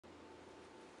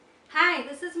Hi,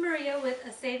 this is Maria with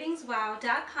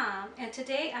asavingswow.com, and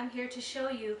today I'm here to show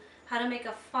you how to make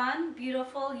a fun,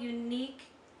 beautiful, unique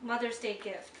Mother's Day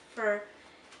gift for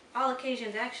all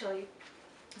occasions actually.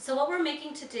 So what we're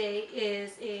making today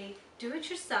is a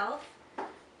do-it-yourself,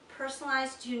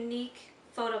 personalized, unique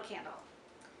photo candle.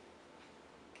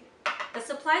 The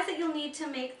supplies that you'll need to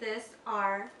make this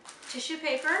are tissue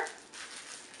paper,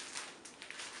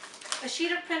 a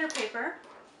sheet of printer paper,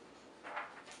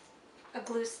 a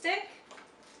glue stick,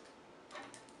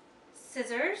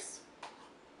 scissors,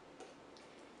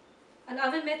 an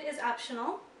oven mitt is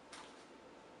optional,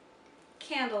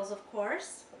 candles of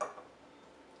course,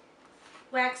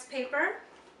 wax paper,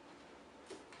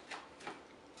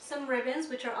 some ribbons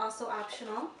which are also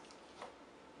optional,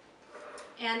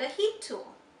 and a heat tool.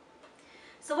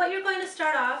 So what you're going to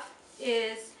start off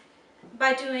is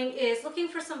looking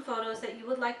for some photos that you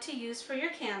would like to use for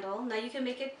your candle. Now you can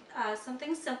make it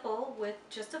something simple with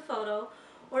just a photo,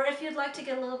 or if you'd like to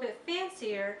get a little bit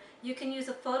fancier, you can use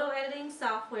a photo editing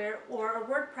software or a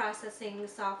word processing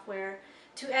software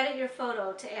to edit your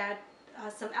photo, to add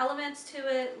some elements to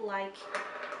it like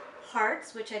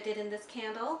hearts, which I did in this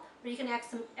candle, or you can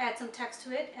add some text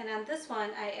to it, and on this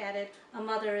one I added "A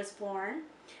Mother is Born."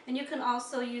 And you can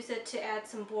also use it to add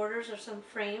some borders or some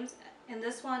frames. In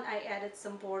this one I added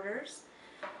some borders.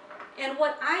 And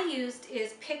what I used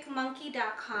is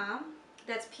picmonkey.com.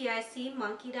 That's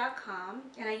picmonkey.com,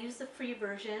 and I used the free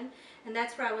version, and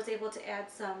that's where I was able to add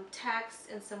some text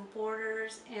and some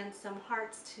borders and some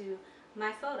hearts to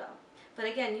my photo. But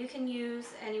again, you can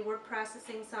use any word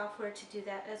processing software to do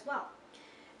that as well.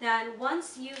 Then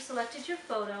once you've selected your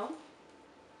photo,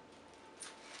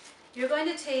 you're going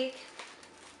to take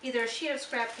either a sheet of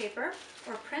scrap paper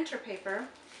or printer paper,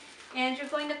 and you're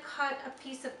going to cut a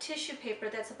piece of tissue paper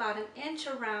that's about 1 inch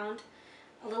around,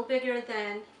 a little bigger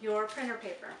than your printer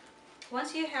paper.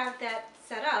 Once you have that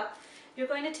set up, you're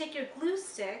going to take your glue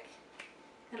stick,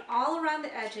 and all around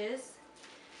the edges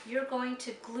you're going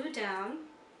to glue down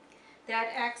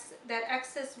that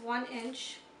excess 1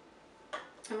 inch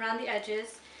around the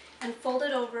edges and fold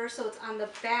it over so it's on the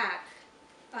back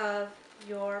of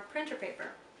your printer paper.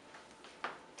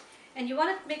 And you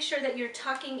want to make sure that you're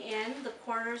tucking in the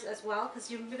corners as well,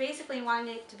 because you're basically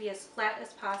wanting it to be as flat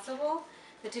as possible,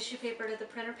 the tissue paper to the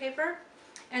printer paper.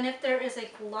 And if there is a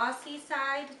glossy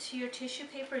side to your tissue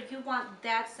paper, you want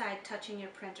that side touching your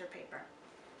printer paper.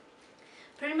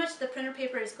 Pretty much the printer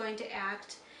paper is going to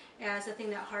act as a thing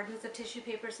that hardens the tissue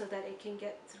paper so that it can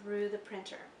get through the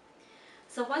printer.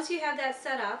 So once you have that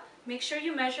set up, make sure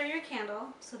you measure your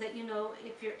candle so that you know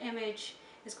if your image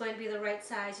is going to be the right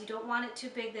size. You don't want it too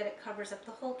big that it covers up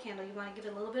the whole candle. You want to give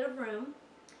it a little bit of room.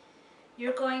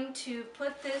 You're going to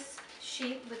put this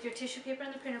sheet with your tissue paper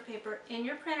and the printer paper in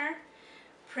your printer,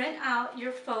 print out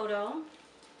your photo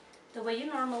the way you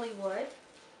normally would,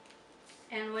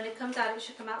 and when it comes out, it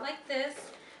should come out like this,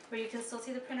 where you can still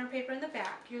see the printer paper in the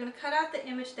back. You're going to cut out the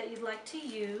image that you'd like to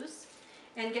use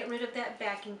and get rid of that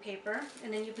backing paper,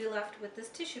 and then you'll be left with this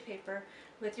tissue paper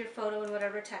with your photo and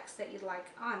whatever text that you'd like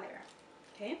on there.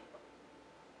 Okay?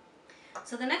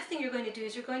 So the next thing you're going to do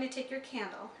is you're going to take your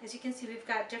candle. As you can see, we've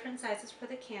got different sizes for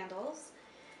the candles,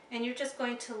 and you're just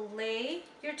going to lay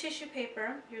your tissue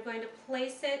paper. You're going to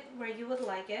place it where you would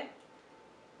like it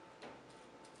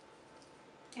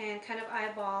and kind of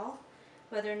eyeball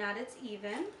whether or not it's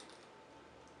even.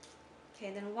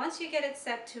 Okay, then once you get it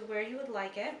set to where you would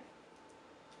like it,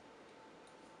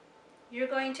 you're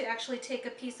going to actually take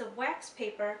a piece of wax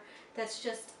paper that's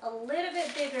just a little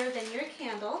bit bigger than your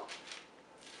candle,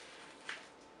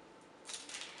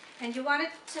 and you want it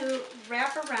to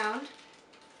wrap around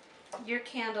your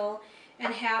candle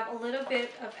and have a little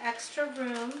bit of extra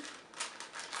room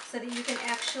so that you can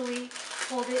actually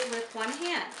hold it with one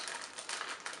hand.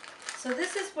 So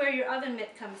this is where your oven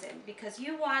mitt comes in, because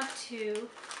you want to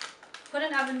put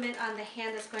an oven mitt on the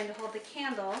hand that's going to hold the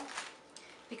candle,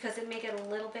 because it may get a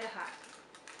little bit hot.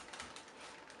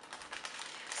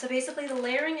 So basically the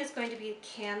layering is going to be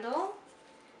candle,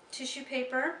 tissue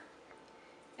paper,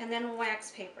 and then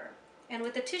wax paper. And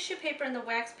with the tissue paper and the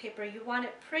wax paper, you want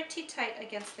it pretty tight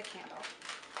against the candle.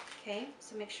 Okay,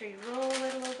 so make sure you roll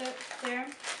it a little bit there.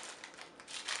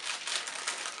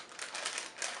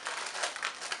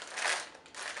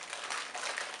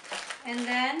 And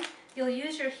then you'll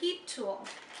use your heat tool.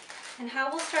 And how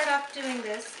we'll start off doing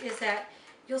this is that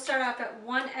you'll start off at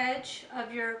one edge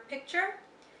of your picture,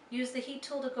 use the heat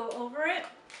tool to go over it,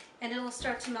 and it'll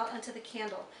start to melt into the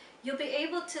candle. You'll be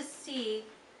able to see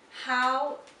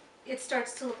how it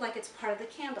starts to look like it's part of the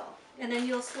candle. and then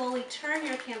you'll slowly turn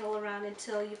your candle around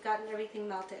until you've gotten everything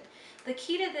melted. The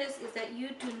key to this is that you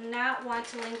do not want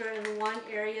to linger in one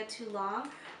area too long,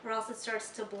 or else it starts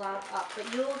to blob up,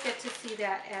 but you'll get to see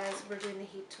that as we're doing the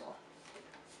heat tool.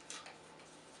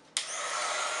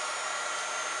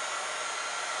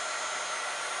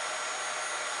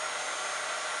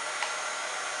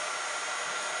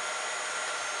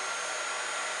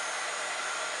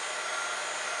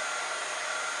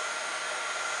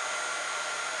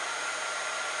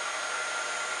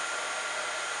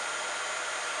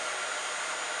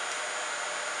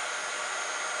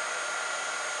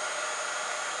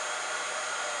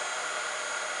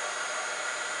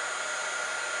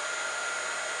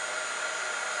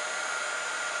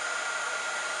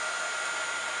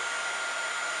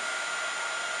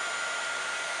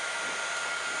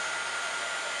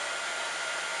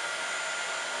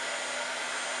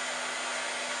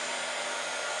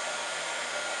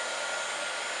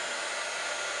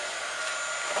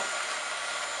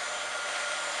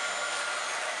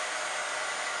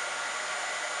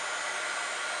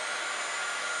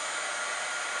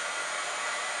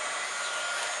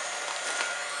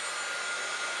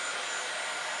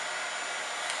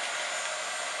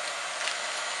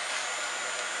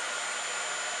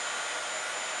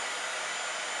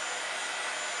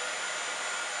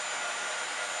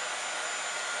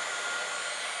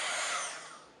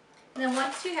 And then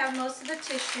once you have most of the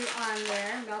tissue on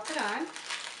there, melted on,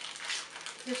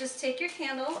 you'll just take your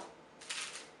candle,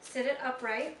 sit it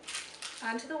upright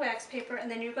onto the wax paper, and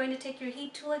then you're going to take your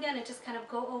heat tool again and just kind of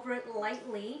go over it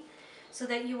lightly so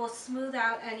that you will smooth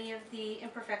out any of the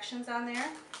imperfections on there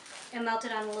and melt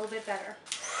it on a little bit better.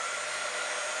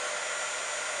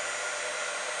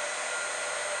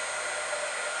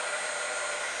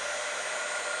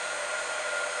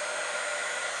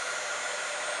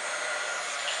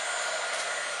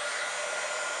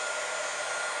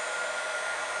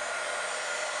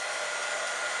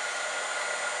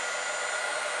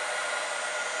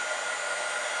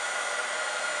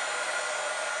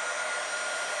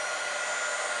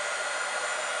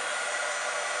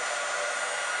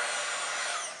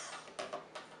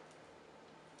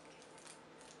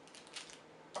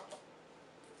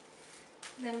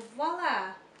 Then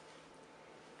voila!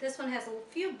 This one has a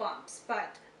few bumps,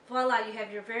 but voila, you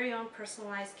have your very own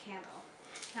personalized candle.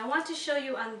 Now I want to show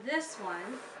you on this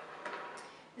one,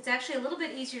 it's actually a little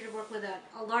bit easier to work with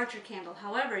a larger candle.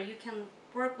 However, you can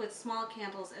work with small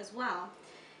candles as well.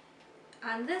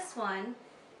 On this one,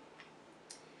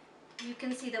 you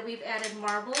can see that we've added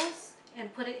marbles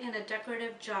and put it in a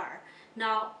decorative jar.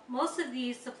 Now, most of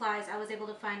these supplies I was able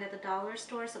to find at the dollar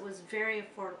store, so it was very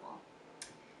affordable.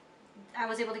 I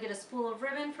was able to get a spool of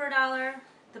ribbon for $1,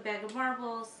 the bag of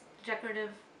marbles, the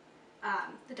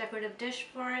decorative dish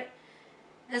for it,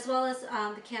 as well as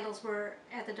the candles were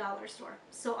at the dollar store.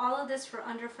 So all of this for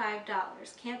under $5.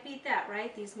 Can't beat that,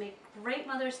 right? These make great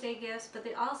Mother's Day gifts, but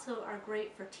they also are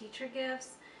great for teacher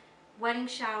gifts, wedding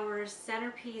showers,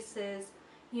 centerpieces,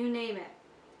 you name it.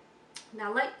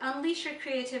 Now unleash your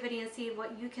creativity and see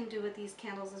what you can do with these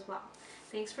candles as well.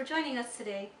 Thanks for joining us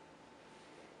today.